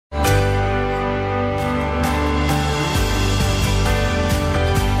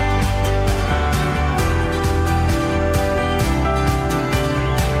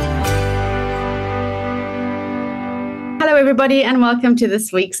everybody, and welcome to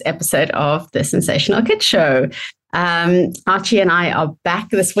this week's episode of The Sensational Kid Show. Archie and I are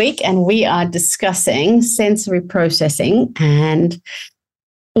back this week, and we are discussing sensory processing and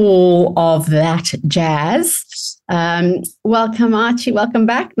all of that jazz. Welcome, Archie. Welcome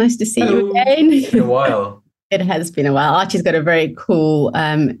back. Nice to see you again. It's been a while. It has been a while. Archie's got a very cool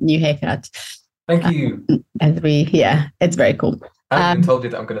new haircut. Thank you. It's very cool. I haven't told you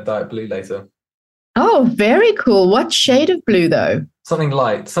that I'm going to dye it blue later. Oh, very cool. What shade of blue, though? Something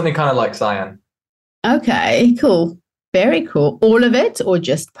light, something kind of like cyan. Okay, cool. Very cool. All of it or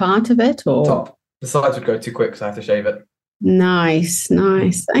just part of it? Or Top. The sides would go too quick, so I have to shave it. Nice.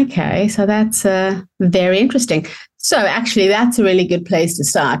 Okay, so that's very interesting. So actually, that's a really good place to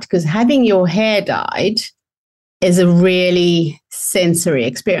start, because having your hair dyed is a really sensory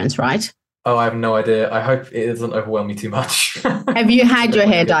experience, right? Oh, I have no idea. I hope it doesn't overwhelm me too much. Have you had your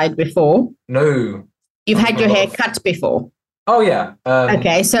hair dyed before? No. You've had your hair cut before? Oh, yeah.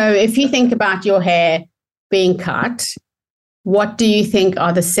 Okay, so if you think about your hair being cut, what do you think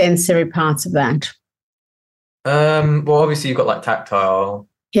are the sensory parts of that? Well, obviously you've got like tactile.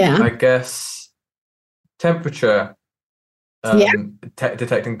 Yeah. I guess temperature.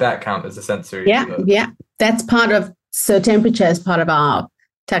 Detecting that count as a sensory. Yeah. That's part of, so temperature is part of our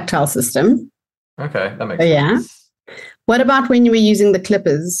tactile system. Okay, that makes sense. Yeah. What about when you were using the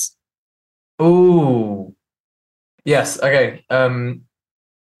clippers? Oh, yes. Okay.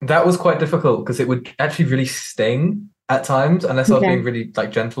 That was quite difficult because it would actually really sting at times unless I was being really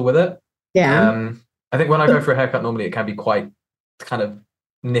like gentle with it. Yeah. I think when I go for a haircut, normally it can be quite kind of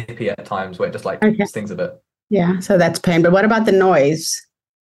nippy at times where it just like stings a bit. Yeah, so that's pain. But what about the noise?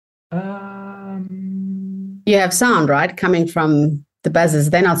 You have sound, right, coming from the buzzers.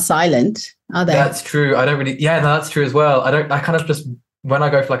 They're not silent, are they? That's true. I don't really. Yeah, no, that's true as well. I kind of just, when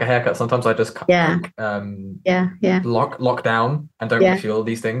I go for like a haircut, sometimes I just lock down and don't really feel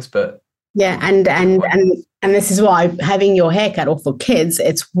these things. But and this is why having your haircut, or for kids,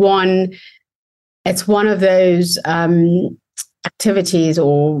 it's one of those activities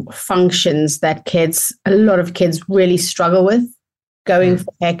or functions that a lot of kids really struggle with going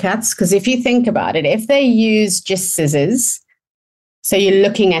for haircuts. Because if you think about it, if they use just scissors, so you're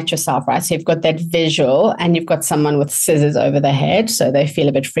looking at yourself, right? So you've got that visual and you've got someone with scissors over their head, so they feel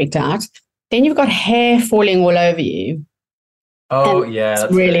a bit freaked out. Then you've got hair falling all over you. Oh, yeah.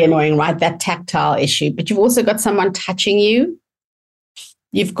 It's really annoying, right? That tactile issue. But you've also got someone touching you.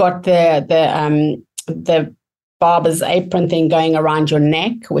 You've got the barber's apron thing going around your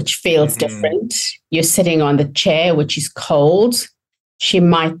neck, which feels different. You're sitting on the chair, which is cold. She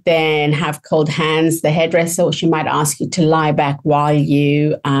might then have cold hands, the hairdresser, or she might ask you to lie back while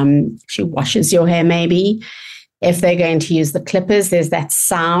she washes your hair maybe. If they're going to use the clippers, there's that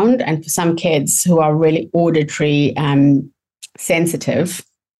sound. And for some kids who are really auditory sensitive,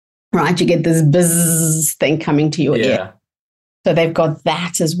 right, you get this buzz thing coming to your ear. So they've got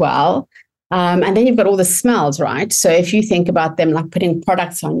that as well. And then you've got all the smells, right? So if you think about them like putting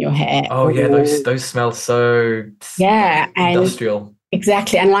products on your hair. Oh, yeah, those smell so industrial.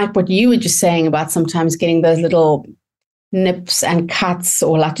 Exactly. And like what you were just saying about sometimes getting those little nips and cuts,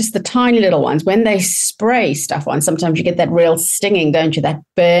 or like just the tiny little ones, when they spray stuff on, sometimes you get that real stinging, don't you? That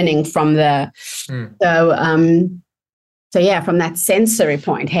burning from the... So yeah, from that sensory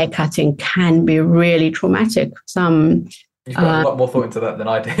point, hair cutting can be really traumatic. You've got a lot more thought into that than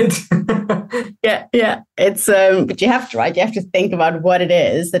I did. Yeah. It's but you have to, right? You have to think about what it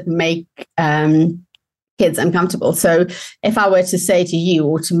is that make kids uncomfortable. So if I were to say to you,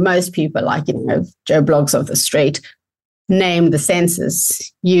 or to most people, like, Joe Blogs of the street, name the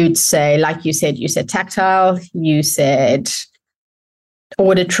senses, you'd say, like you said tactile, you said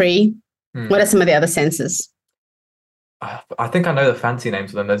auditory. What are some of the other senses? I think I know the fancy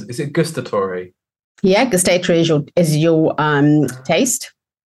names of them. Is it gustatory? Yeah, gustatory is your taste.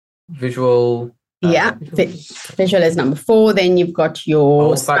 Visual. Visual is number 4. Then you've got your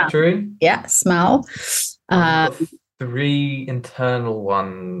olfactory. Smell. 3 internal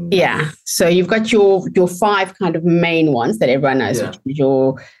ones. Yeah, so you've got your 5 kind of main ones that everyone knows, which is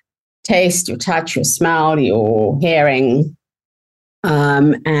your taste, your touch, your smell, your hearing,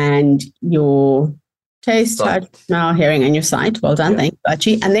 and your taste, touch, smell, hearing, and your sight. Well done, thank you,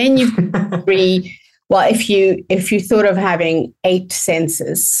 Archie. And then you've 3. Well, if you thought of having 8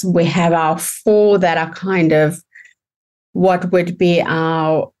 senses, we have our 4 that are kind of what would be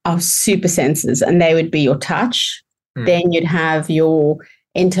our super senses, and they would be your touch. Then you'd have your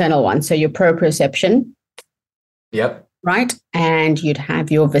internal one, so your proprioception. Yep. Right? And you'd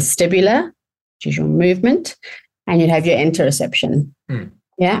have your vestibular, which is your movement, and you'd have your interoception.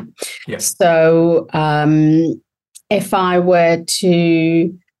 Yeah. Yes. So if I were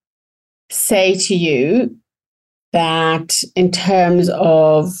to say to you that in terms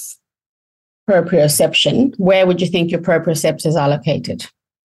of proprioception, where would you think your proprioceptors are located?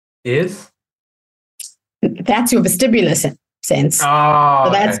 Ears? That's your vestibular sense. Oh,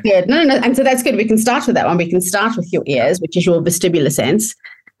 so that's good. No. And so that's good. We can start with that one. We can start with your ears, which is your vestibular sense.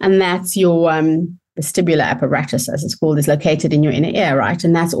 And that's your vestibular apparatus, as it's called, is located in your inner ear, right?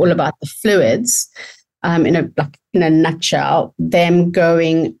 And that's all about the fluids, in a nutshell, them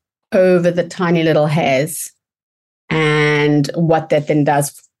going over the tiny little hairs and what that then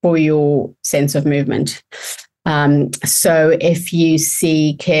does for your sense of movement. So if you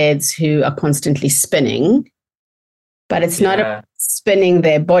see kids who are constantly spinning, but it's not about spinning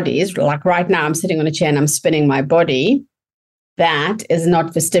their bodies, like right now I'm sitting on a chair and I'm spinning my body, that is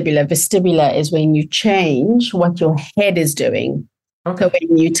not vestibular. Vestibular is when you change what your head is doing. Okay. So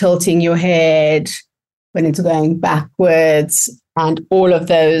when you're tilting your head, when it's going backwards, and all of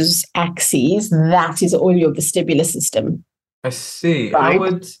those axes, that is all your vestibular system. I see. Right? How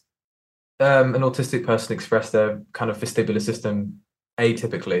would an autistic person express their kind of vestibular system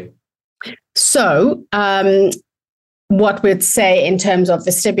atypically? So what we'd say in terms of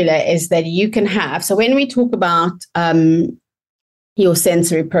vestibular is that you can have, so when we talk about your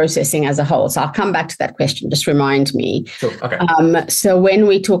sensory processing as a whole, so I'll come back to that question, just remind me. Sure. Okay. So when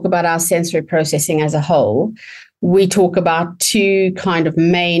we talk about our sensory processing as a whole, we talk about two kind of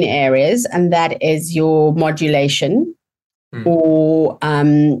main areas, and that is your modulation or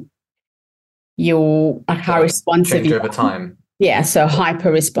your how responsive change over time. Yeah, so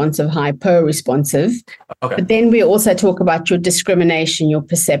hyper-responsive. Okay. But then we also talk about your discrimination, your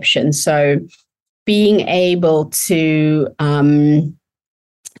perception. So being able to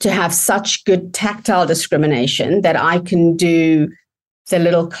have such good tactile discrimination that I can do the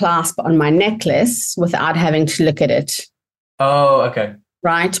little clasp on my necklace without having to look at it. Oh, okay.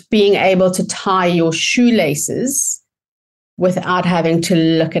 Right? Being able to tie your shoelaces without having to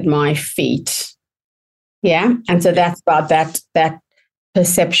look at my feet. Yeah. And so that's about that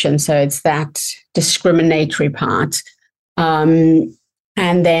perception. So it's that discriminatory part. And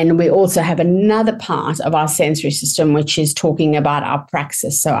then we also have another part of our sensory system, which is talking about our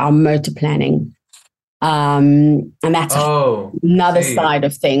praxis, so our motor planning. And that's another side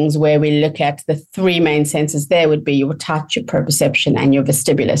of things where we look at the three main senses. There would be your touch, your proprioception, and your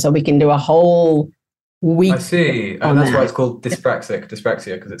vestibular. So we can do a whole week. I see. And that's why it's called dyspraxia,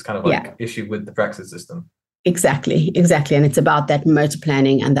 because it's kind of like issue with the praxis system. Exactly. And it's about that motor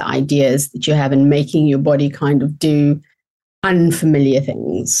planning and the ideas that you have in making your body kind of do unfamiliar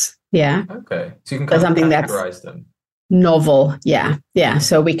things. Yeah. Okay. So you can kind of categorize them. Novel. Yeah.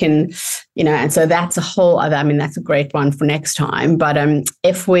 So we can, and so that's a whole other, that's a great one for next time. But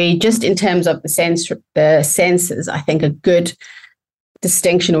if we just in terms of the senses, I think a good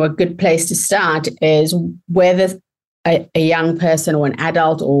distinction or a good place to start is whether a young person or an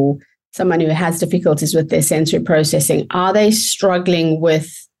adult or someone who has difficulties with their sensory processing, are they struggling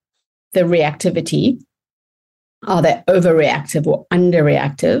with the reactivity? Are they overreactive or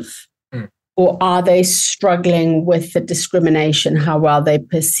underreactive? Or are they struggling with the discrimination, how well they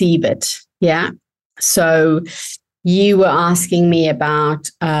perceive it? Yeah. So you were asking me about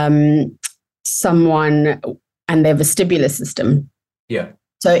someone and their vestibular system. Yeah.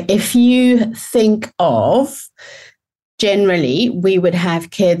 So if you think of, generally, we would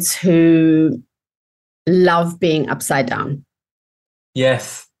have kids who love being upside down.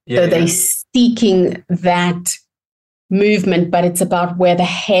 Yes. So they're seeking that movement, but it's about where the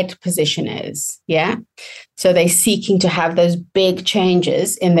head position is. Yeah. So they're seeking to have those big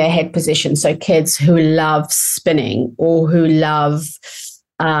changes in their head position. So kids who love spinning or who love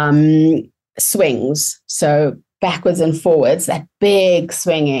swings. So backwards and forwards, that big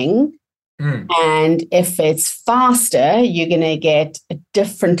swinging. And if it's faster, you're going to get a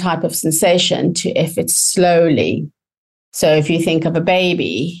different type of sensation to if it's slowly. So if you think of a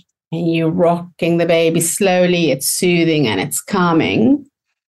baby and you're rocking the baby slowly, it's soothing and it's calming.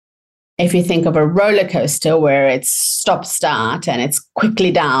 If you think of a roller coaster where it's stop-start and it's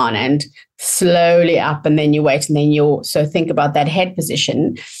quickly down and slowly up and then you wait and then so think about that head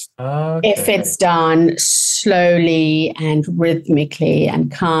position. Okay. If it's done slowly and rhythmically and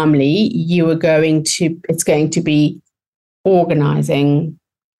calmly, it's going to be organizing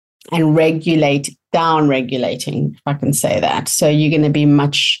and down regulating, if I can say that. So you're going to be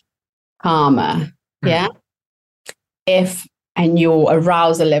much calmer. Yeah. And your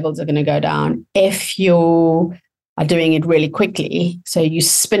arousal levels are going to go down. If you are doing it really quickly, so you're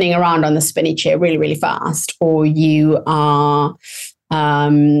spinning around on the spinny chair really, really fast, or you are,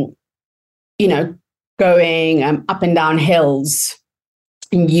 going up and down hills,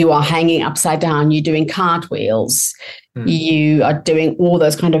 and you are hanging upside down, you're doing cartwheels, you are doing all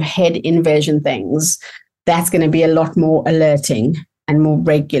those kind of head inversion things, that's going to be a lot more alerting and more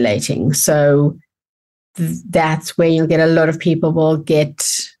regulating. So that's where you'll get a lot of people will get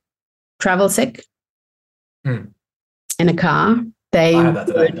travel sick in a car. I had that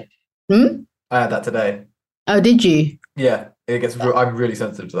today. I had that today. Oh, did you? Yeah, I'm really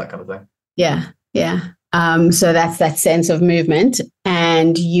sensitive to that kind of thing. Yeah. So that's that sense of movement.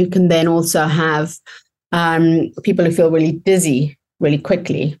 And you can then also have people who feel really dizzy really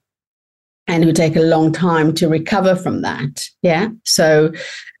quickly and who take a long time to recover from that. Yeah. So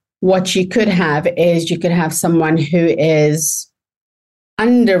what you could have is you could have someone who is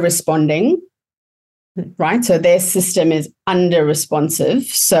under responding, right? So their system is under responsive.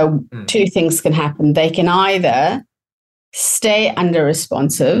 So two things can happen. They can either stay under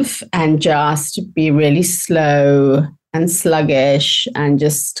responsive and just be really slow and sluggish and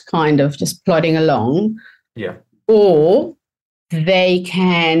just kind of just plodding along. Yeah. Or they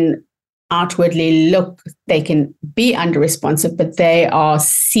can outwardly look, they can be under responsive, but they are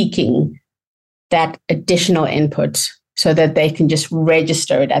seeking that additional input so that they can just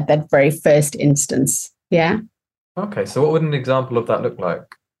register it at that very first instance. Yeah. Okay. So what would an example of that look like?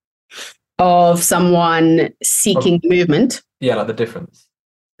 Of someone seeking movement. Yeah, like the difference.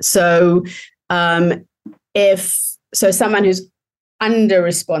 So someone who's under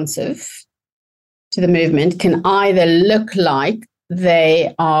responsive to the movement can either look like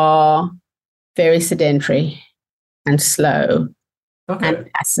they are very sedentary and slow and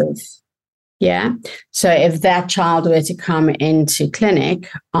passive. Yeah. So if that child were to come into clinic,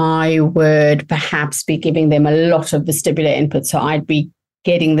 I would perhaps be giving them a lot of vestibular input. So I'd be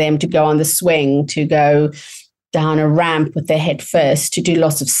getting them to go on the swing, to go down a ramp with their head first, to do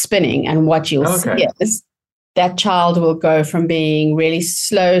lots of spinning. And what you'll see is that child will go from being really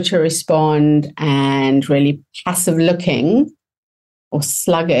slow to respond and really passive looking or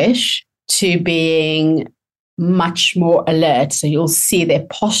sluggish to being much more alert. So you'll see their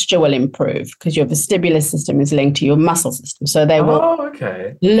posture will improve because your vestibular system is linked to your muscle system. So they will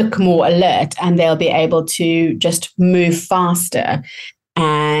look more alert and they'll be able to just move faster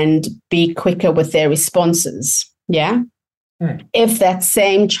and be quicker with their responses. Yeah. If that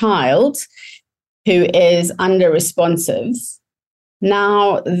same child who is under responsive,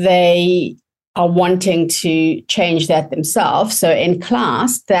 now they are wanting to change that themselves. So in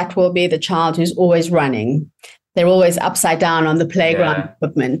class, that will be the child who's always running. They're always upside down on the playground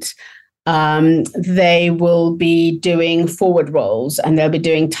equipment. They will be doing forward rolls and they'll be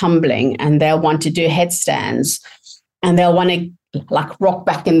doing tumbling and they'll want to do headstands and they'll want to like rock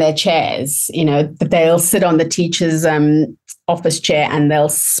back in their chairs. You know, they'll sit on the teacher's office chair and they'll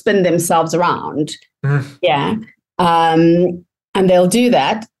spin themselves around. Yeah. And they'll do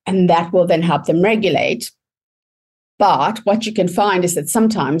that. And that will then help them regulate. But what you can find is that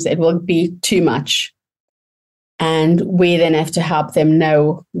sometimes it will be too much. And we then have to help them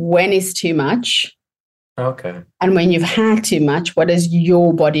know when is too much. Okay. And when you've had too much, what does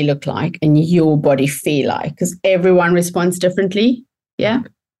your body look like and your body feel like? Because everyone responds differently. Yeah.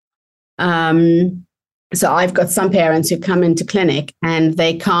 So I've got some parents who come into clinic and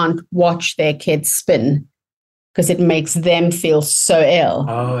they can't watch their kids spin because it makes them feel so ill.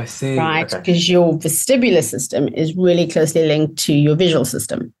 Oh, I see. Right? Because your vestibular system is really closely linked to your visual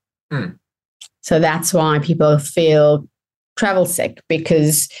system. So that's why people feel travel sick,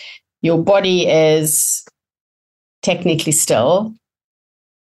 because your body is technically still,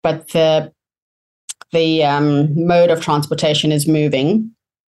 but the mode of transportation is moving.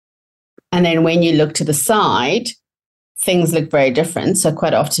 And then when you look to the side, things look very different. So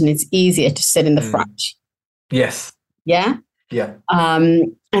quite often it's easier to sit in the front. Yes. Yeah. Yeah.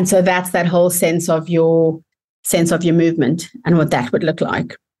 And so that's that whole sense of your movement and what that would look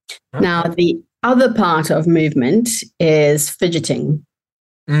like. Okay. Now, the other part of movement is fidgeting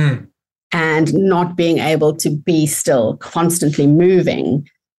and not being able to be still, constantly moving.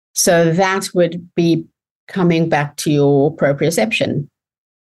 So that would be coming back to your proprioception.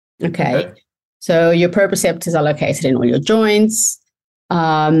 Okay. So your proprioceptors are located in all your joints.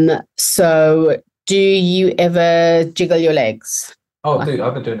 So do you ever jiggle your legs? Oh, dude,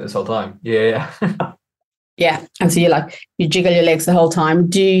 I've been doing it this whole time. Yeah. Yeah. And so you jiggle your legs the whole time.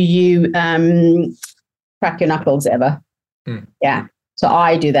 Do you crack your knuckles ever? Yeah. So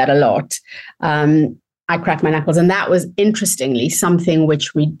I do that a lot. I crack my knuckles. And that was interestingly something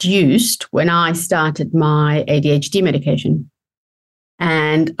which reduced when I started my ADHD medication.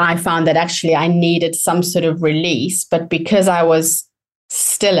 And I found that actually I needed some sort of release, but because I was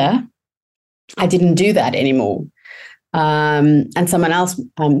stiller I didn't do that anymore. And someone else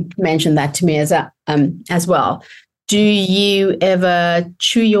mentioned that to me as well. Do you ever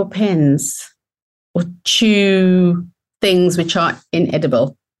chew your pens or chew things which are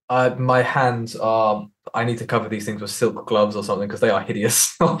inedible? My hands are. I need to cover these things with silk gloves or something because they are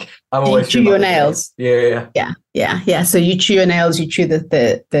hideous. I'm Do you chew your nails? Yeah. So you chew your nails. You chew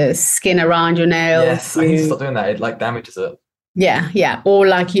the skin around your nails. Yes, I need to stop doing that. It like damages it. Yeah. Or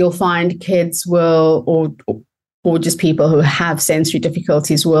like you'll find kids will, or just people who have sensory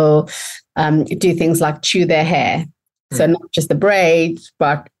difficulties will do things like chew their hair. So not just the braids,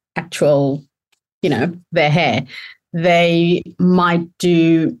 but actual, their hair. They might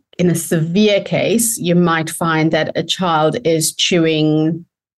do, in a severe case, you might find that a child is chewing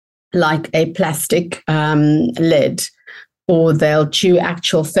like a plastic lid, or they'll chew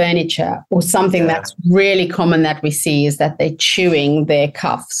actual furniture, or something that's really common that we see is that they're chewing their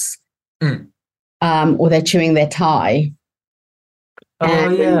cuffs, or they're chewing their tie.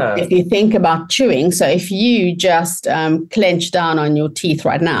 If you think about chewing, so if you just clench down on your teeth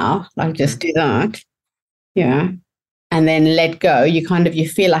right now, like just do that, and then let go, you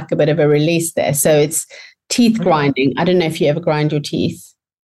feel like a bit of a release there. So it's teeth grinding. I don't know if you ever grind your teeth.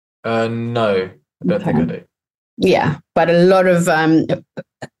 No, I don't think I do. Yeah, but a lot of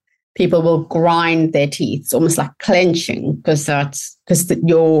people will grind their teeth. It's almost like clenching because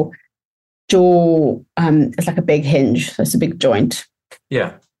your jaw is like a big hinge. So it's a big joint.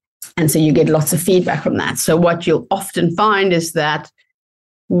 Yeah. And so you get lots of feedback from that. So what you'll often find is that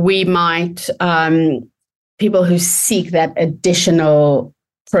we might, people who seek that additional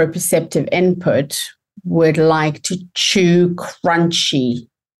proprioceptive input would like to chew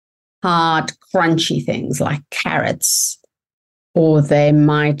hard, crunchy things like carrots, or they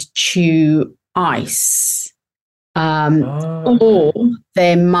might chew ice. Or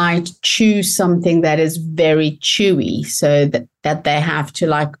they might chew something that is very chewy, so that they have to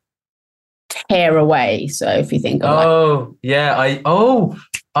like tear away. So if you think of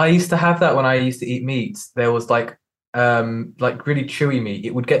I used to have that when I used to eat meat. There was like really chewy meat.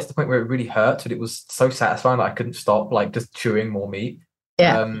 It would get to the point where it really hurt, but it was so satisfying that I couldn't stop like just chewing more meat.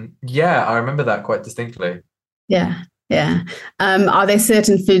 I remember that quite distinctly. Yeah. Are there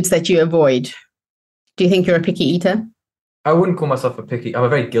certain foods that you avoid? Do you think you're a picky eater? I wouldn't call myself a picky. I'm a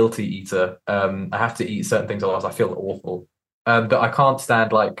very guilty eater. I have to eat certain things, otherwise I feel awful. But I can't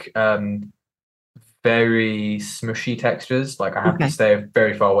stand like very smushy textures. Like I have to stay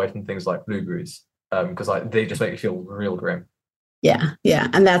very far away from things like blueberries because they just make me feel real grim. Yeah,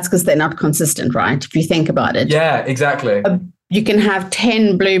 and that's because they're not consistent, right? If you think about it. Yeah, exactly. You can have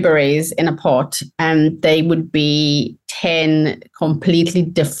 10 blueberries in a pot, and they would be 10 completely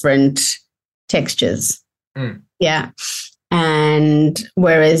different textures. Yeah. And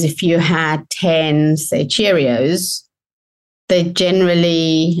whereas if you had 10, say, Cheerios, they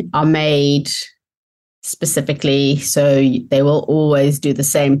generally are made specifically so they will always do the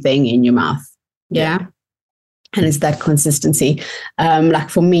same thing in your mouth. Yeah. And it's that consistency. Like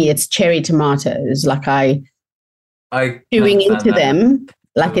for me, it's cherry tomatoes. Like I chewing into them.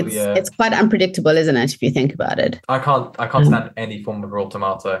 Like it's quite unpredictable, isn't it? If you think about it. I can't stand any form of raw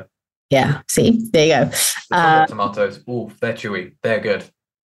tomato. Yeah. See, there you go. Tomatoes. Ooh, they're chewy. They're good.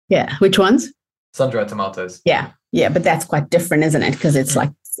 Yeah. Which ones? Sun-dried tomatoes. Yeah. But that's quite different, isn't it? Because it's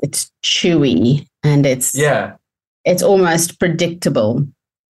like it's chewy and it's almost predictable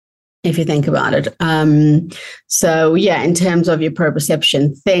if you think about it. So in terms of your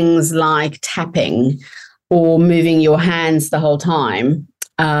proprioception, things like tapping or moving your hands the whole time,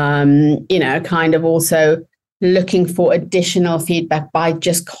 kind of also looking for additional feedback by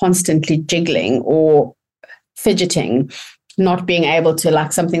just constantly jiggling or fidgeting, not being able to,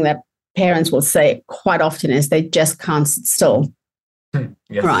 like something that parents will say quite often is they just can't sit still.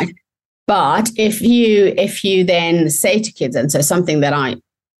 Yes. Right. But if you then say to kids, and so something that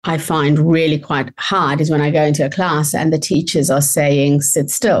I find really quite hard is when I go into a class and the teachers are saying,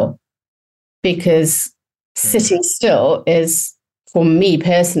 sit still, because sitting still is, for me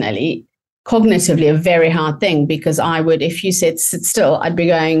personally, cognitively a very hard thing, because if you said sit still, I'd be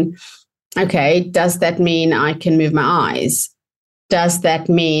going, okay, does that mean I can move my eyes? Does that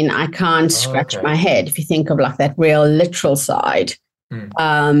mean I can't scratch my head? If you think of like that real literal side.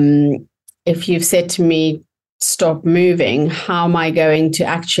 If you've said to me, stop moving, how am I going to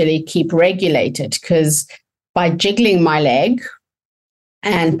actually keep regulated? Because by jiggling my leg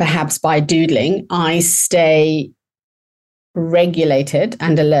and perhaps by doodling, I stay regulated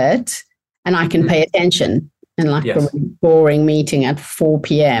and alert, and I can pay attention in like a really boring meeting at 4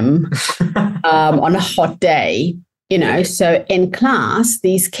 p.m. On a hot day. you know. So in class,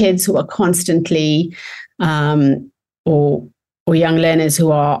 these kids who are constantly, or young learners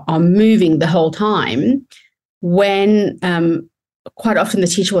who are moving the whole time, when quite often the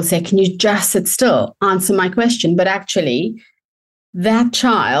teacher will say, can you just sit still, answer my question? But actually, that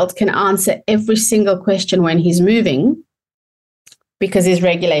child can answer every single question when he's moving because he's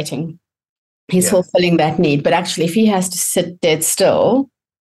regulating. He's fulfilling that need. But actually, if he has to sit dead still,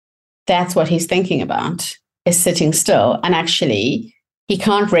 that's what he's thinking about, is sitting still. And actually, he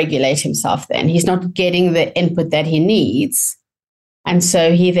can't regulate himself then. He's not getting the input that he needs. And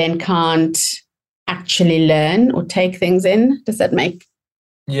so he then can't actually learn or take things in. Does that make?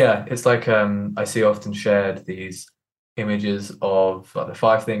 Yeah, it's like I see often shared these images of like the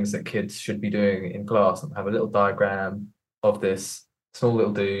 5 things that kids should be doing in class, and have a little diagram of this small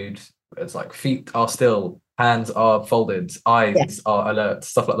little dude. It's like feet are still, hands are folded, eyes are alert,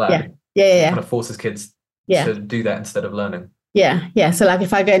 stuff like that. Yeah. Kind of forces kids to do that instead of learning. Yeah. So like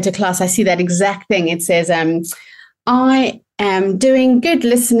if I go into class, I see that exact thing. It says, I am doing good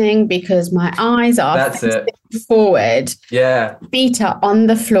listening because my eyes are forward. Yeah. Feet are on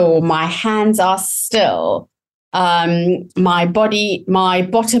the floor. My hands are still. My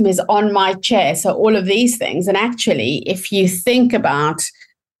bottom is on my chair. So all of these things. And actually, if you think about,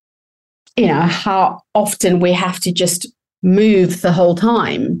 you know, how often we have to just move the whole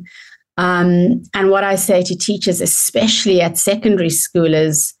time. And what I say to teachers, especially at secondary school,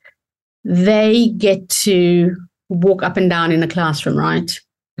 is they get to walk up and down in the classroom, right?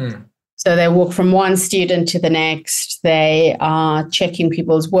 So they walk from one student to the next. They are checking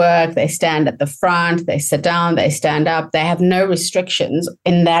people's work. They stand at the front. They sit down. They stand up. They have no restrictions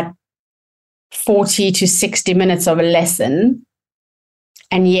in that 40 to 60 minutes of a lesson.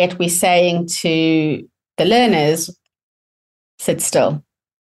 And yet we're saying to the learners, sit still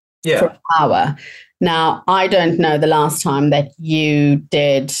for an hour. Now, I don't know the last time that you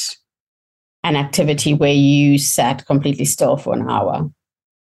did an activity where you sat completely still for an hour.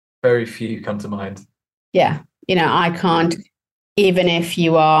 Very few come to mind. Yeah. You know, I can't, even if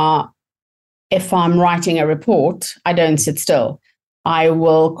I'm writing a report, I don't sit still. I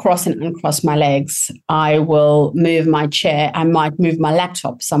will cross and uncross my legs. I will move my chair. I might move my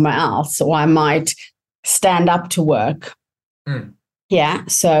laptop somewhere else, or I might stand up to work. Yeah.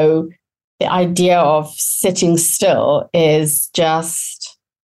 So the idea of sitting still is just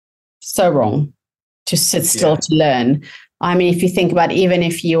so wrong. To sit still to learn. I mean, if you think about, even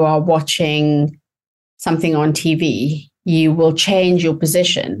if you are watching something on TV, you will change your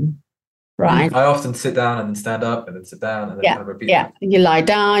position, right? I often sit down and then stand up and then sit down and then kind of repeat. Yeah, you lie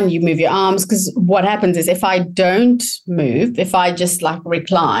down, you move your arms, because what happens is if I don't move, if I just like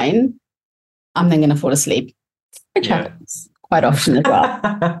recline, I'm then going to fall asleep, which happens quite often as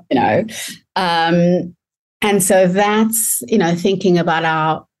well, you know. And so that's, you know, thinking about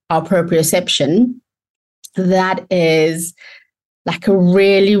our proprioception, that is like a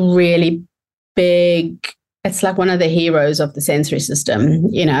really, really big, it's like one of the heroes of the sensory system,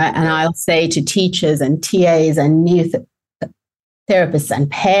 you know. And I'll say to teachers and TAs and new therapists and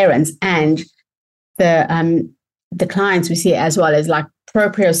parents and the clients we see as well, is like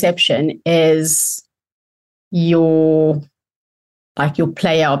proprioception is your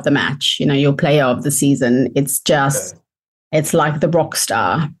player of the match, you know, your player of the season. It's just, it's like the rock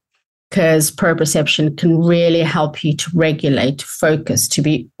star, because proprioception can really help you to regulate, to focus, to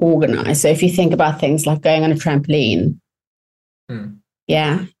be organized. So if you think about things like going on a trampoline,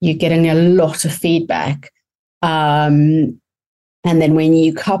 you're getting a lot of feedback. And then when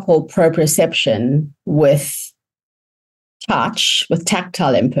you couple proprioception with touch, with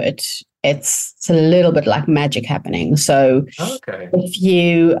tactile input, it's a little bit like magic happening. So if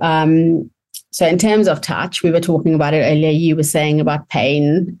you, so in terms of touch, we were talking about it earlier, you were saying about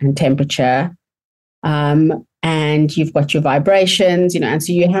pain and temperature, and you've got your vibrations, you know, and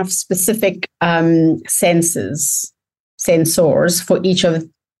so you have specific sensors for each of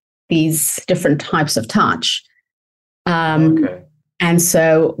these different types of touch. And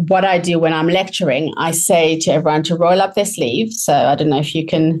so what I do when I'm lecturing, I say to everyone to roll up their sleeves. So I don't know if you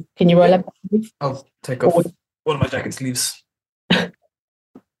can you roll up? I'll take off one of my jacket sleeves.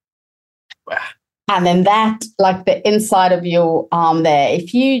 And then that, like the inside of your arm there,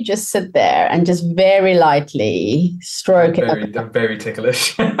 if you just sit there and just very lightly stroke it. I'm very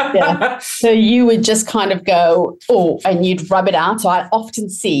ticklish. So you would just kind of go, and you'd rub it out. So I often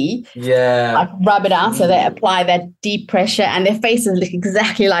see, like rub it out. So they apply that deep pressure, and their faces look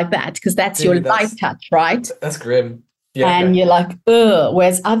exactly like that, because that's your light touch, right? That's grim. You're like, ugh.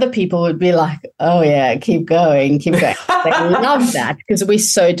 Whereas other people would be like, oh yeah, keep going. They love that because we're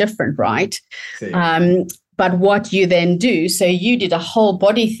so different, right? But But what you then do, so you did a whole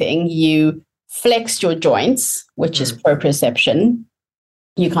body thing, you flexed your joints, which is proprioception.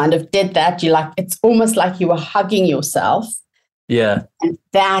 You kind of did that. It's almost like you were hugging yourself. Yeah. And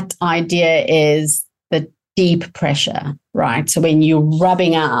that idea is the deep pressure, right? So when you're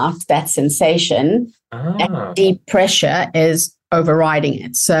rubbing out that sensation, that deep pressure is overriding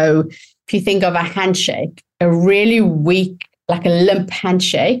it. So if you think of a handshake, a really weak, like a limp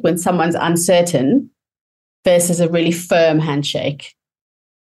handshake when someone's uncertain versus a really firm handshake.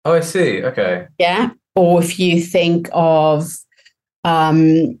 Oh, I see. Okay. Yeah. Or if you think of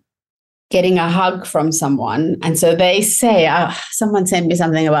getting a hug from someone. And so they say, someone sent me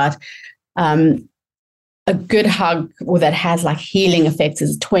something about a good hug or that has like healing effects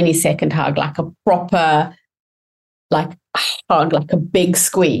is a 20-second hug, like a proper like hug, like a big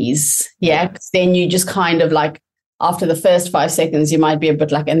squeeze. Yeah. 'Cause then you just kind of like, after the first 5 seconds, you might be a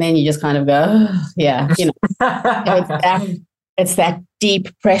bit like, and then you just kind of go, oh, yeah, it's that deep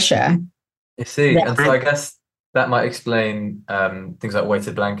pressure. You see. And so I guess that might explain things like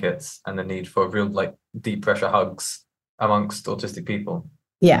weighted blankets and the need for real like deep pressure hugs amongst autistic people.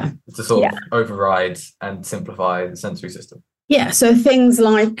 Yeah. To sort of override and simplify the sensory system. Yeah. So things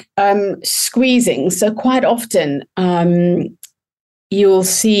like squeezing. So quite often you'll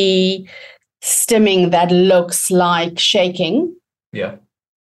see stimming that looks like shaking. Yeah.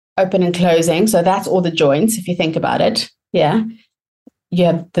 Open and closing. So that's all the joints, if you think about it. Yeah. You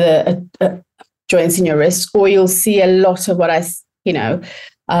have the joints in your wrist, or you'll see a lot of a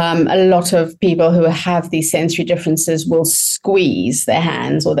lot of people who have these sensory differences will squeeze their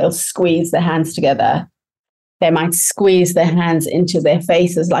hands, or they'll squeeze their hands together. They might squeeze their hands into their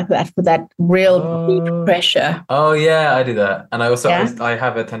faces like that for that real deep pressure. Oh yeah, I do that. And I also, I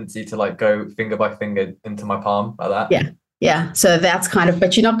have a tendency to like go finger by finger into my palm like that. Yeah. Yeah. So that's kind of,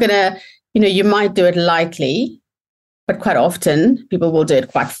 but you're not going to, you might do it lightly, but quite often people will do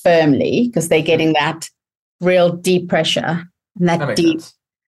it quite firmly because they're getting that real deep pressure and that deep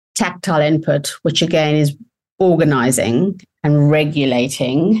tactile input, which again is organizing and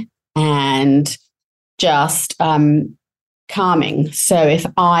regulating and just calming. So if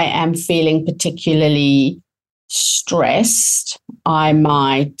I am feeling particularly stressed, I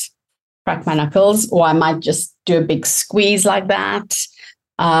might crack my knuckles, or I might just do a big squeeze like that,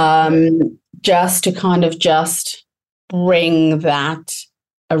 just to kind of just bring that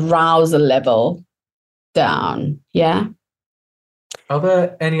arousal level down. Yeah. Are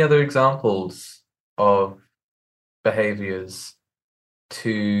there any other examples of behaviors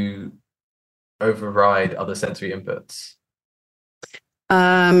to override other sensory inputs?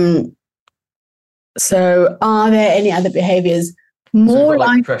 So are there any other behaviors? More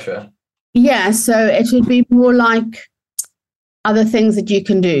like pressure. Yeah, so it would be more like other things that you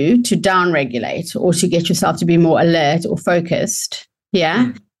can do to downregulate or to get yourself to be more alert or focused.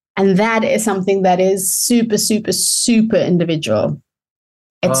 Yeah. And that is something that is super, super, super individual.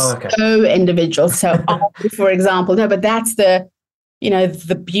 It's so individual. So for example, but that's the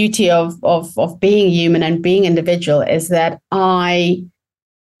beauty of being human and being individual is that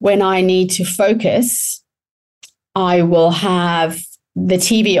when I need to focus, I will have the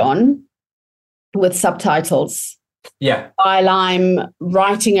TV on with subtitles. Yeah. While I'm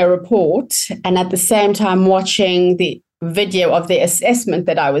writing a report and at the same time watching the video of the assessment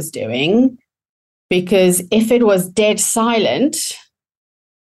that I was doing, because if it was dead silent,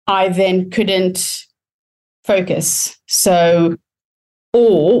 I then couldn't focus. So,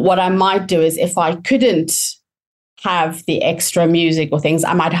 or what I might do is if I couldn't have the extra music or things,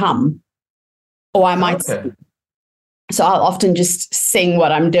 I might hum or I might sing. So I'll often just sing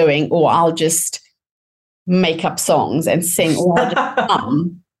what I'm doing, or I'll just make up songs and sing, or I'll just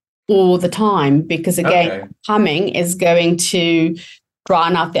hum all the time, because again, humming is going to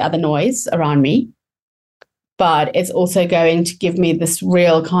drown out the other noise around me, but it's also going to give me this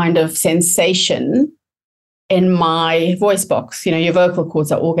real kind of sensation in my voice box. Your vocal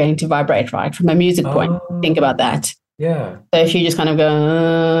cords are all going to vibrate, right? From a music point, think about that. Yeah. So if you just kind of go,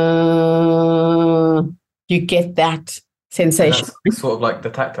 you get that sensation. And that's sort of like the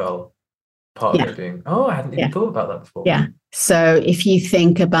tactile part of it being, I hadn't even thought about that before. Yeah. So if you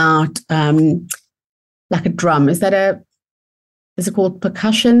think about like a drum, is it called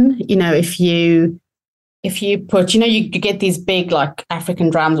percussion? If you put, you get these big like African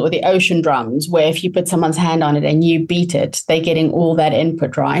drums or the ocean drums, where if you put someone's hand on it and you beat it, they're getting all that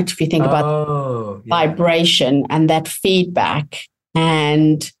input, right? If you think about vibration and that feedback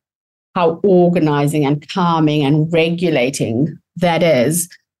and how organizing and calming and regulating that is,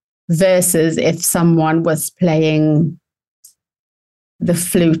 versus if someone was playing the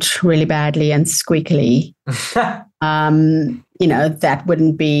flute really badly and squeakily, that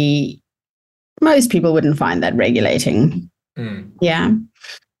wouldn't be, most people wouldn't find that regulating. Yeah.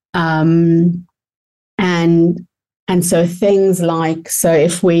 And so things like, so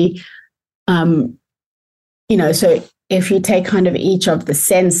if we, so if you take kind of each of the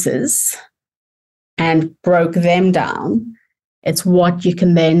senses and broke them down, it's what you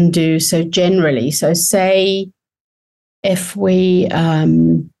can then do. So generally, so say if we,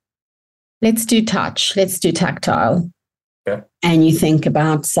 let's do touch, let's do tactile. Okay. And you think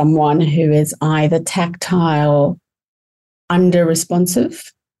about someone who is either tactile, under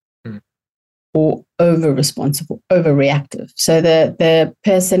responsive, or over responsive, or overreactive. So the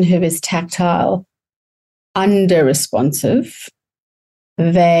person who is tactile, under responsive,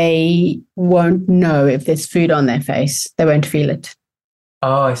 they won't know if there's food on their face. They won't feel it.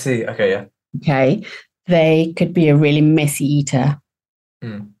 Oh, I see. Okay, yeah. Okay. They could be a really messy eater.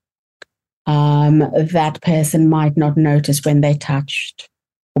 That person might not notice when they touched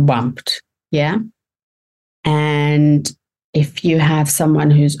or bumped. Yeah. And if you have someone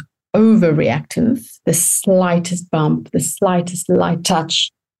who's overreactive, the slightest bump, the slightest light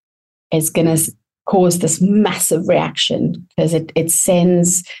touch is going to cause this massive reaction, because it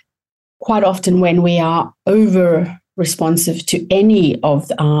sends, quite often when we are over responsive to any of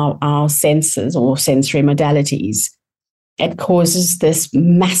our senses or sensory modalities, it causes this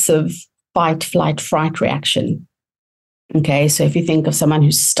massive fight, flight, fright reaction. Okay, so if you think of someone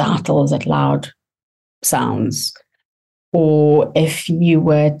who startles at loud sounds, or if you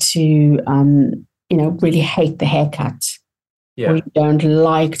were to, really hate the haircut, or you don't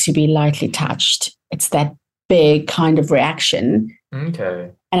like to be lightly touched, it's that big kind of reaction.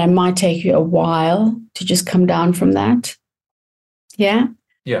 Okay. And it might take you a while to just come down from that. Yeah?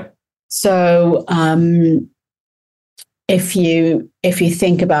 Yeah. So if you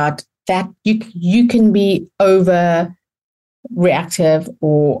think about that, you can be overreactive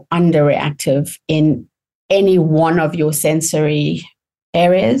or underreactive in any one of your sensory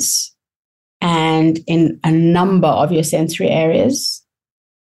areas and in a number of your sensory areas,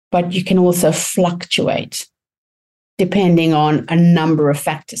 but you can also fluctuate depending on a number of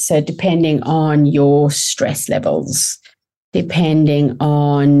factors. So depending on your stress levels, depending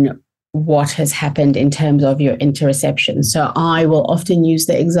on what has happened in terms of your interoception. So I will often use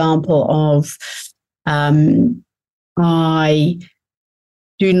the example of I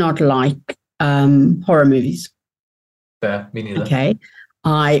do not like horror movies. Fair, me neither. Okay.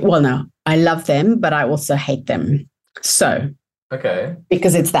 I love them, but I also hate them. So, okay,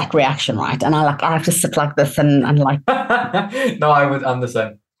 because it's that reaction, right? And I have to sit like this and like. No, I would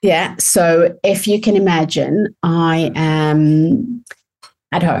understand. Yeah. So if you can imagine, I am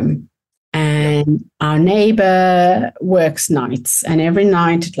at home and our neighbor works nights, and every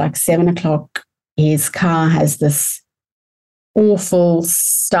night at like 7:00, his car has this awful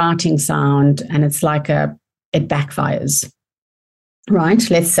starting sound, and it's like it backfires. Right?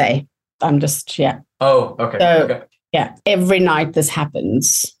 Let's say I'm just, Oh, okay. So, okay. Yeah, every night this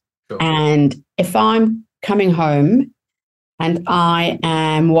happens. Sure. And if I'm coming home and I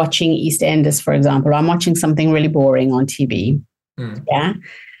am watching EastEnders, for example, I'm watching something really boring on TV. Yeah.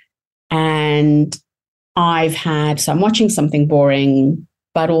 And I'm watching something boring,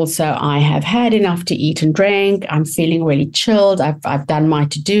 but also I have had enough to eat and drink. I'm feeling really chilled. I've done my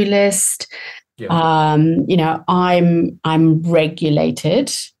to-do list. Yeah. I'm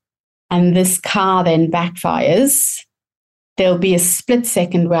regulated, and this car then backfires. There'll be a split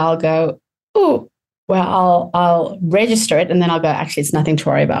second where I'll go, oh, well, I'll register it, and then I'll go, actually, it's nothing to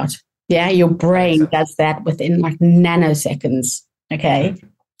worry about. Yeah, your brain does that within like nanoseconds. Okay.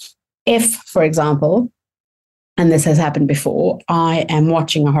 If, for example, and this has happened before, I am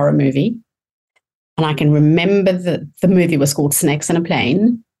watching a horror movie, and I can remember the movie was called Snakes on a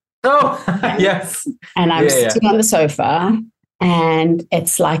Plane. Oh, yes. And I'm sitting on the sofa, and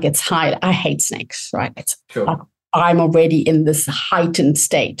it's high. I hate snakes, right? It's like I'm already in this heightened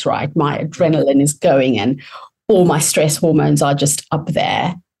state, right? My adrenaline is going and all my stress hormones are just up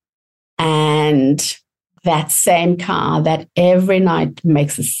there. And that same car that every night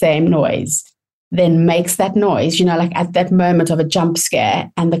makes the same noise, then makes that noise, like at that moment of a jump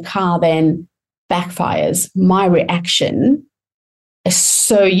scare, and the car then backfires. My reaction is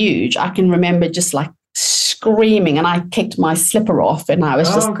so huge. I can remember just like screaming, and I kicked my slipper off, and I was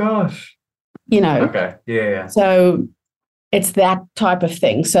oh gosh, Okay, yeah. So it's that type of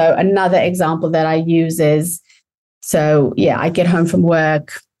thing. So another example that I use is, I get home from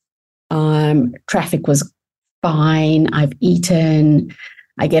work. Traffic was fine. I've eaten.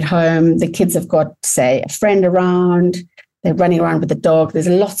 I get home. The kids have got, say, a friend around. they're running around with the dog. There's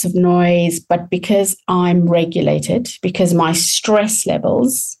lots of noise, but because I'm regulated, because my stress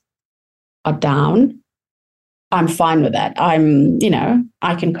levels are down, I'm fine with that. I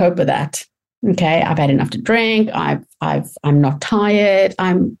can cope with that. Okay, I've had enough to drink. I'm not tired.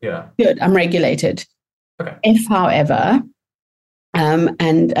 I'm good. I'm regulated. Okay. If, however,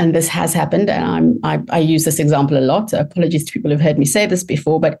 and this has happened, and I use this example a lot. So apologies to people who've heard me say this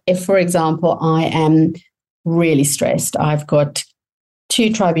before. But if, for example, I am really stressed, I've got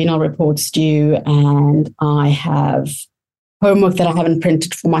 2 tribunal reports due, and I have homework that I haven't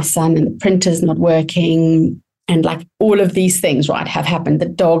printed for my son, and the printer's not working, and like all of these things, right, have happened. The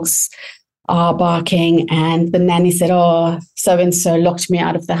dogs are barking, and the nanny said, "Oh, so and so locked me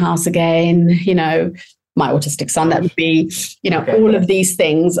out of the house again." My autistic son, that would be, all of these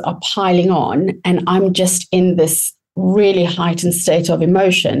things are piling on, and I'm just in this really heightened state of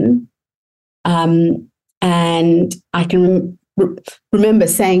emotion. And I can remember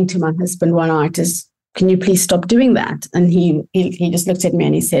saying to my husband one night, "Can you please stop doing that?" And he just looked at me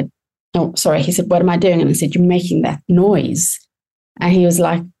and he said, "Oh, sorry." He said, "What am I doing?" And I said, "You're making that noise." And he was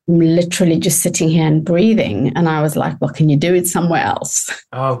like, "I'm literally just sitting here and breathing." And I was like, "Well, can you do it somewhere else?"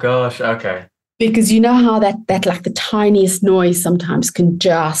 Oh gosh, okay. Because you know how that like the tiniest noise sometimes can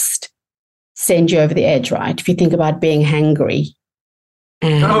just send you over the edge, right? If you think about being hangry.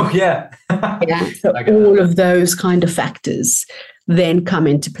 Oh, yeah. So all of those kind of factors then come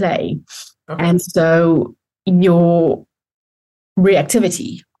into play. Okay. And so your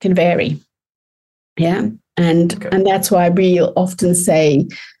reactivity can vary. Yeah. And that's why we often say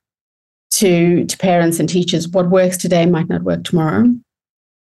to parents and teachers, what works today might not work tomorrow.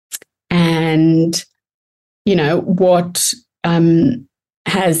 And, what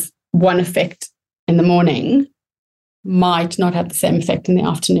has one effect in the morning might not have the same effect in the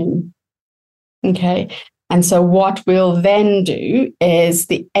afternoon. Okay. And so what we'll then do is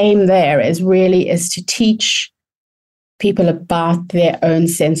the aim there is to teach people about their own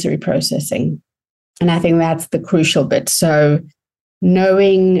sensory processing. And I think that's the crucial bit. So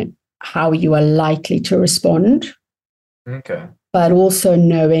knowing how you are likely to respond. Okay. But also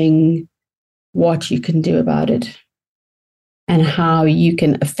knowing what you can do about it and how you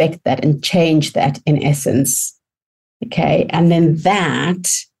can affect that and change that in essence. Okay. And then that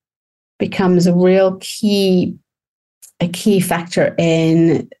becomes a key factor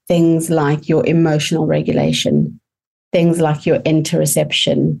in things like your emotional regulation, things like your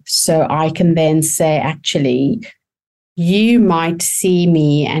interoception. So I can then say, actually, you might see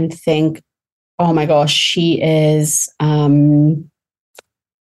me and think, "Oh my gosh, she's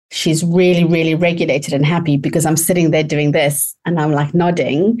really, really regulated and happy because I'm sitting there doing this," and I'm like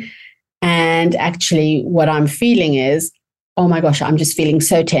nodding. And actually what I'm feeling is, "Oh my gosh, I'm just feeling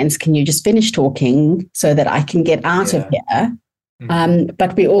so tense. Can you just finish talking so that I can get out of here?" Mm-hmm.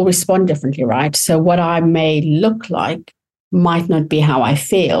 But we all respond differently, right? So what I may look like might not be how I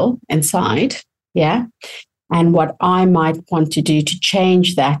feel inside. Yeah. And what I might want to do to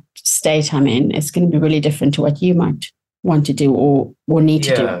change that state I'm in is going to be really different to what you might want to do or need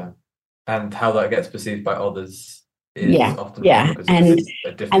to do. Yeah. And how that gets perceived by others is often because it's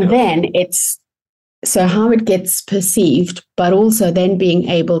a different. And then it's so how it gets perceived, but also then being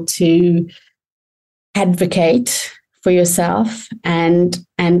able to advocate for yourself and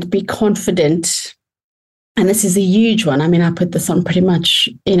be confident. And this is a huge one. I mean, I put this on pretty much,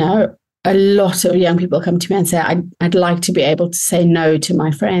 a lot of young people come to me and say, I'd like to be able to say no to my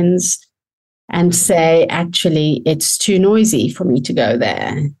friends and say, actually, it's too noisy for me to go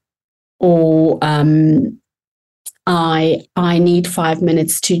there. Or I need 5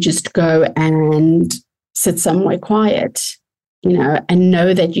 minutes to just go and sit somewhere quiet, and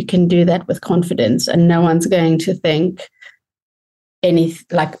know that you can do that with confidence and no one's going to think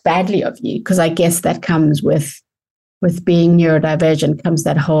badly of you. Because I guess that comes with being neurodivergent comes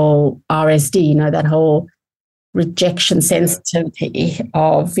that whole RSD, that whole rejection sensitivity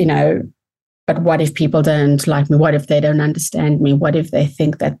of, but what if people don't like me? What if they don't understand me? What if they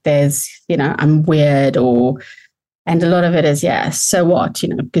think that there's, I'm weird and a lot of it is, so what,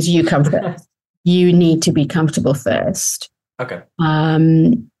 because you come first. You need to be comfortable first. Okay.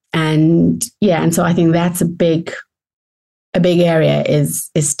 And so I think that's a big area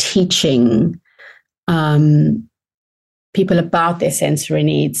is teaching, people about their sensory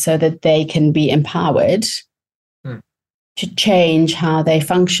needs so that they can be empowered to change how they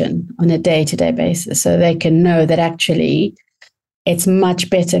function on a day-to-day basis. So they can know that actually it's much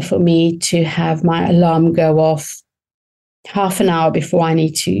better for me to have my alarm go off half an hour before I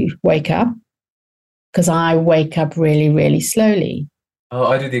need to wake up, because I wake up really, really slowly. Oh,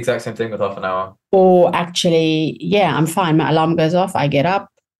 I do the exact same thing with half an hour. Or actually, yeah, I'm fine. My alarm goes off, I get up,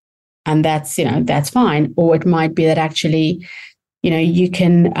 and that's fine. Or it might be that actually, you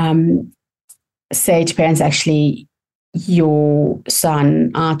can say to parents, actually, your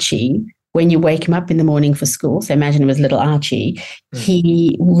son, Archie, when you wake him up in the morning for school, so imagine it was little Archie,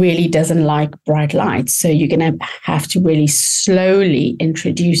 he really doesn't like bright lights. So you're going to have to really slowly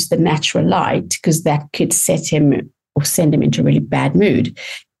introduce the natural light, because that could set him or send him into a really bad mood.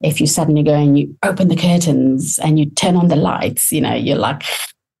 If you suddenly go and you open the curtains and you turn on the lights, you're like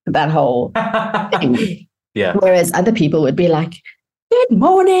that whole thing. Yeah. Whereas other people would be like, good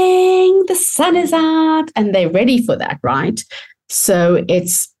morning, the sun is out, and they're ready for that, right? So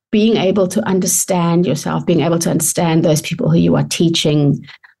it's being able to understand yourself, being able to understand those people who you are teaching,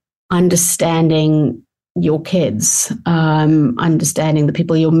 understanding your kids, understanding the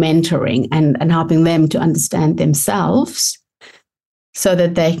people you're mentoring, and helping them to understand themselves, so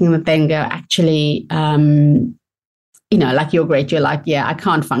that they can then go, actually, like you're great. You're like, yeah, I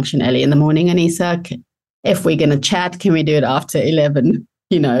can't function early in the morning, Anissa. If we're going to chat, can we do it after 11?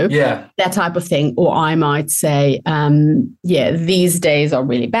 Yeah. That type of thing. Or I might say, yeah, these days are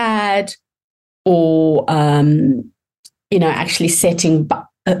really bad. Or, actually setting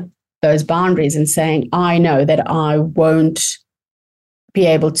those boundaries and saying, I know that I won't be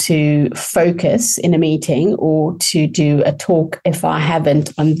able to focus in a meeting or to do a talk if I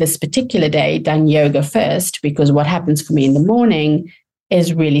haven't on this particular day done yoga first, because what happens for me in the morning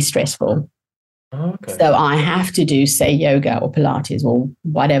is really stressful. Okay. So I have to do, say, yoga or Pilates or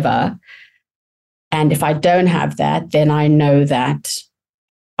whatever. And if I don't have that, then I know that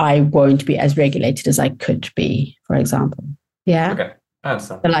I won't be as regulated as I could be, for example. Yeah. Okay. I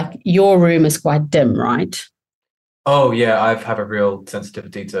understand. So like your room is quite dim, right? Oh, yeah. I have a real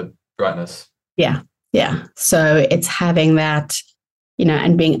sensitivity to brightness. Yeah. Yeah. So it's having that,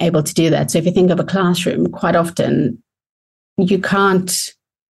 and being able to do that. So if you think of a classroom, quite often you can't,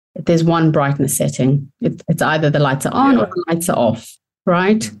 there's one brightness setting. It's either the lights are on or the lights are off,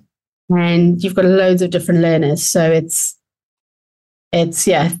 right? And you've got loads of different learners. So it's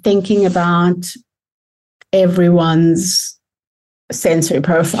thinking about everyone's sensory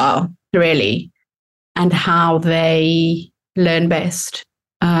profile, really, and how they learn best.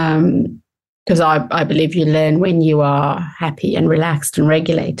 Because I believe you learn when you are happy and relaxed and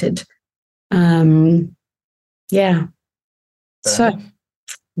regulated. Yeah. So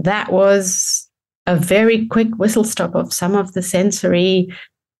that was a very quick whistle stop of some of the sensory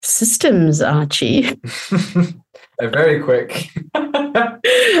systems, Archie. Very quick.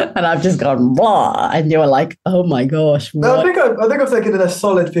 And I've just gone blah, and you're like, oh my gosh. No, I think I've taken in a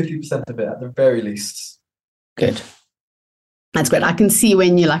solid 50% of it at the very least. Good. That's great. I can see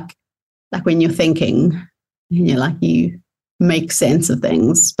when you like when you're thinking and you're like, you make sense of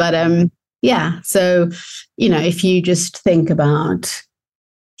things. But yeah, so if you just think about,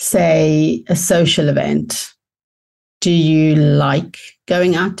 say, a social event, do you like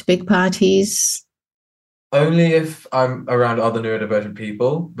going out to big parties? Only if I'm around other neurodivergent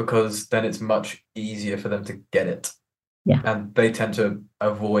people, because then it's much easier for them to get it. Yeah. And they tend to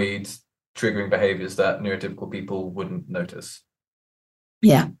avoid triggering behaviors that neurotypical people wouldn't notice.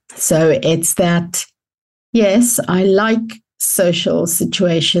 Yeah. So it's that, yes, I like social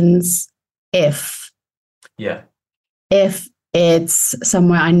situations if it's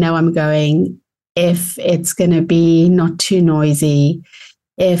somewhere I know I'm going, if it's going to be not too noisy,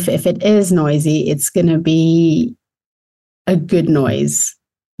 if it is noisy, it's going to be a good noise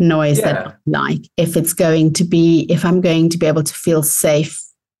that I like. If I'm going to be able to feel safe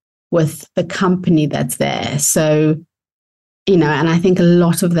with the company that's there. So, and I think a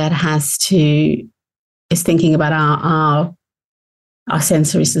lot of that is thinking about our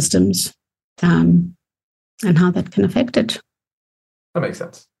sensory systems, and how that can affect it. That makes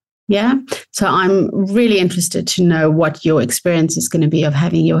sense. Yeah. So I'm really interested to know what your experience is going to be of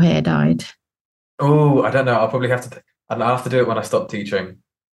having your hair dyed. Oh, I don't know. I'll probably have to. I'll have to do it when I stop teaching.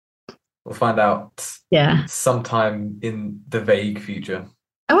 We'll find out. Yeah. Sometime in the vague future.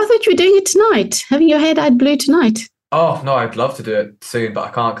 Oh, I thought you were doing it tonight. Having your hair dyed blue tonight. Oh no, I'd love to do it soon, but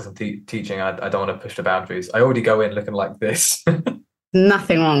I can't because I'm teaching. I don't want to push the boundaries. I already go in looking like this.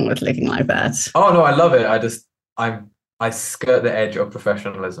 Nothing wrong with looking like that. Oh no, I love it. I skirt the edge of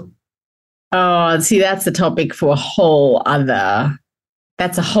professionalism. Oh, see, that's a topic for a whole other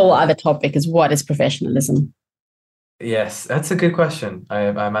topic, is what is professionalism? Yes, that's a good question.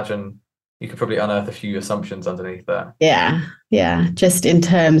 I imagine you could probably unearth a few assumptions underneath that. Yeah. Just in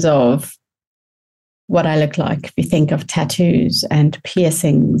terms of what I look like. If you think of tattoos and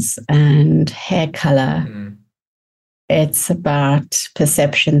piercings and hair color, it's about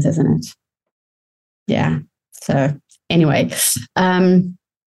perceptions, isn't it? Yeah. So anyway,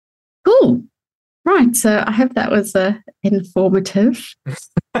 cool. Right. So I hope that was informative.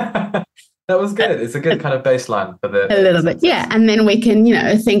 That was good. It's a good kind of baseline for the... A little bit. Yeah. And then we can, you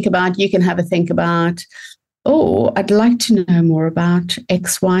can have a think about, oh, I'd like to know more about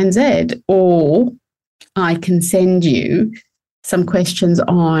X, Y, and Z. Or I can send you some questions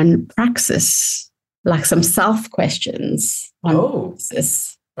on praxis, like some self questions on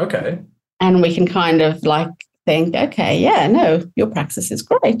praxis. Okay. And we can kind of like think, okay, yeah, no, your praxis is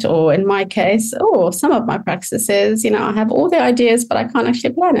great. Or in my case, some of my praxis, I have all the ideas, but I can't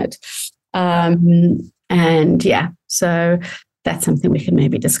actually plan it. And yeah, so that's something we can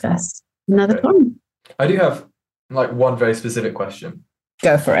maybe discuss another time. I do have like one very specific question.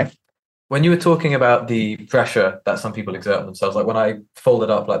 Go for it. When you were talking about the pressure that some people exert on themselves, like when I fold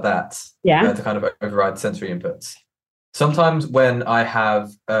it up like that, to kind of override sensory inputs. Sometimes when I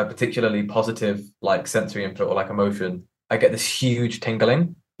have a particularly positive like sensory input or like emotion, I get this huge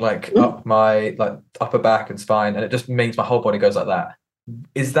tingling like up my like upper back and spine, and it just means my whole body goes like that.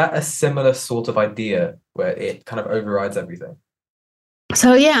 Is that a similar sort of idea where it kind of overrides everything?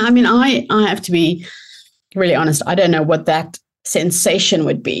 So yeah, I mean, I have to be really honest. I don't know what that sensation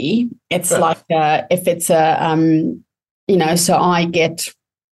would be. It's like if it's so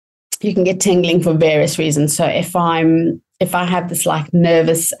you can get tingling for various reasons. So if I have this like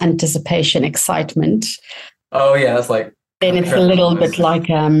nervous anticipation, excitement. Oh yeah, that's like. Then it's a little bit like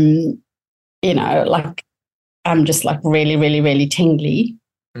like I'm just like really, really, really tingly.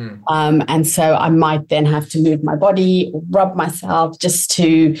 And so I might then have to move my body, rub myself just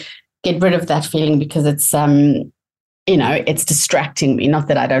to get rid of that feeling, because it's it's distracting me. Not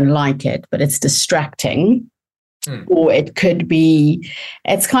that I don't like it, but it's distracting. Or it could be,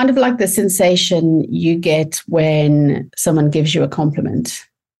 it's kind of like the sensation you get when someone gives you a compliment.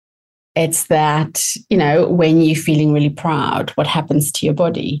 It's that, when you're feeling really proud, what happens to your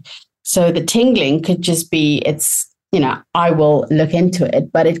body. So the tingling could just be, I will look into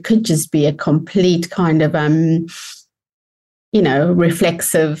it, but it could just be a complete kind of,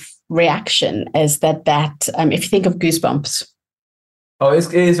 reflexive reaction, as that if you think of goosebumps. Oh,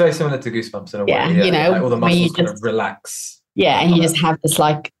 it is very similar to goosebumps in a way. Yeah, like all the muscles kind of relax. Yeah, and you just have this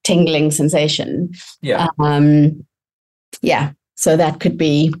like tingling sensation. Yeah. So that could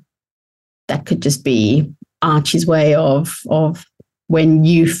just be Archie's way of when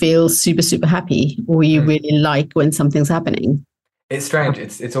you feel super, super happy, or you really like when something's happening. It's strange.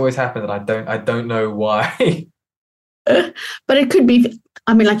 It's always happened, and I don't know why. But it could be,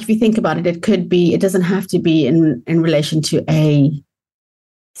 I mean, like if you think about it, it could be, it doesn't have to be in relation to a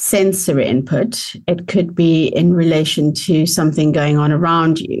sensory input. It could be in relation to something going on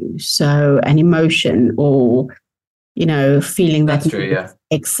around you. So an emotion, or, feeling that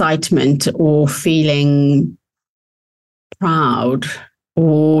excitement, or feeling proud,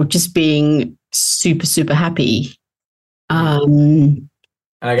 or just being super, super happy. And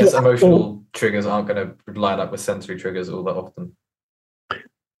I guess emotional triggers aren't going to line up with sensory triggers all that often.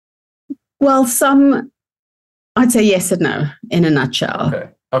 Well, I'd say yes and no in a nutshell.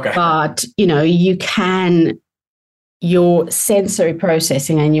 Okay. But, your sensory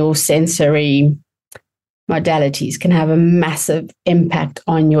processing and your sensory modalities can have a massive impact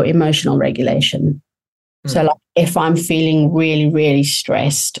on your emotional regulation. So like if I'm feeling really, really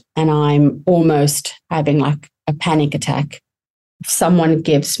stressed and I'm almost having like a panic attack, if someone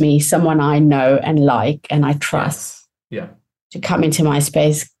gives me, someone I know and like and I trust to come into my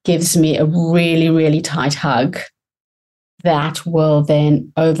space, gives me a really, really tight hug, that will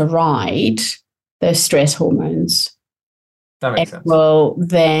then override those stress hormones. That makes sense. It will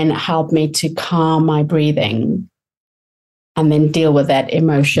then help me to calm my breathing and then deal with that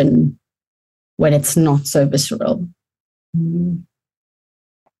emotion when it's not so visceral.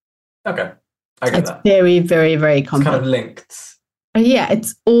 Okay, I get that. It's very, very, very complex. It's kind of linked. Yeah,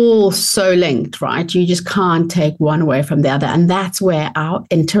 it's all so linked, right? You just can't take one away from the other. And that's where our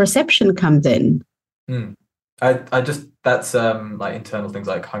interoception comes in. That's like internal things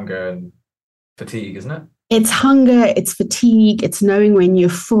like hunger and fatigue, isn't it? It's hunger, it's fatigue, it's knowing when you're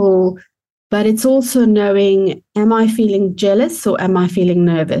full, but it's also knowing, am I feeling jealous or am I feeling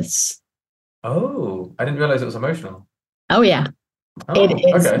nervous? Oh, I didn't realize it was emotional. Oh, yeah. It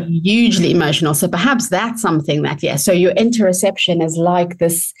is hugely emotional. So perhaps that's something that, so your interoception is like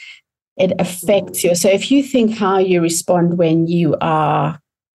this, it affects you. So if you think how you respond when you are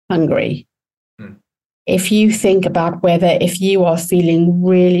hungry, if you think about whether if you are feeling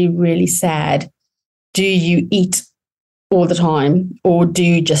really, really sad, do you eat all the time or do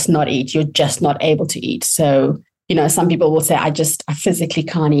you just not eat? You're just not able to eat. So some people will say, I physically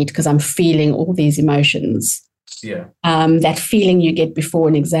can't eat because I'm feeling all these emotions. Yeah. That feeling you get before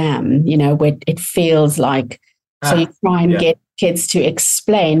an exam, where it feels like, so you try and get kids to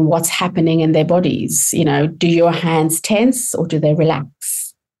explain what's happening in their bodies. Do your hands tense or do they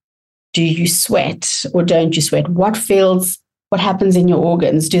relax? Do you sweat or don't you sweat? What happens in your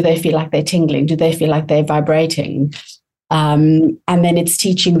organs? Do they feel like they're tingling? Do they feel like they're vibrating? And then it's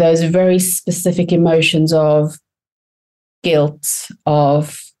teaching those very specific emotions of guilt,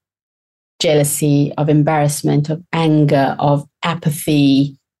 of jealousy, of embarrassment, of anger, of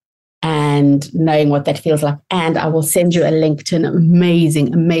apathy, and knowing what that feels like. And I will send you a link to an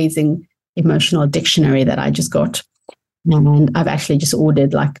amazing, amazing emotional dictionary that I just got. And I've actually just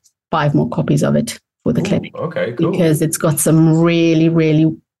ordered like 5 more copies of it for the clinic. Okay, cool. Because it's got some really,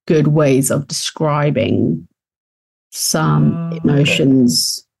 really good ways of describing some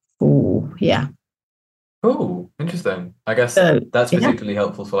emotions Cool. Interesting. I guess that's particularly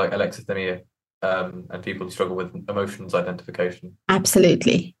helpful for like alexithymia and people who struggle with emotions identification.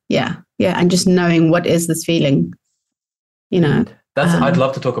 Absolutely. Yeah. And just knowing what is this feeling, I'd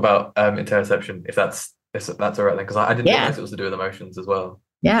love to talk about interoception if that's all right then, because I didn't realize it was to do with emotions as well.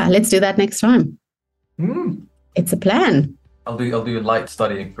 Yeah, let's do that next time. It's a plan. I'll do light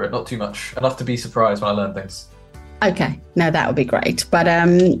studying for it, not too much, enough to be surprised when I learn things. Okay, no, that would be great. But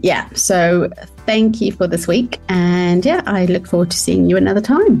so thank you for this week. And I look forward to seeing you another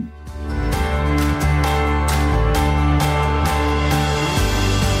time.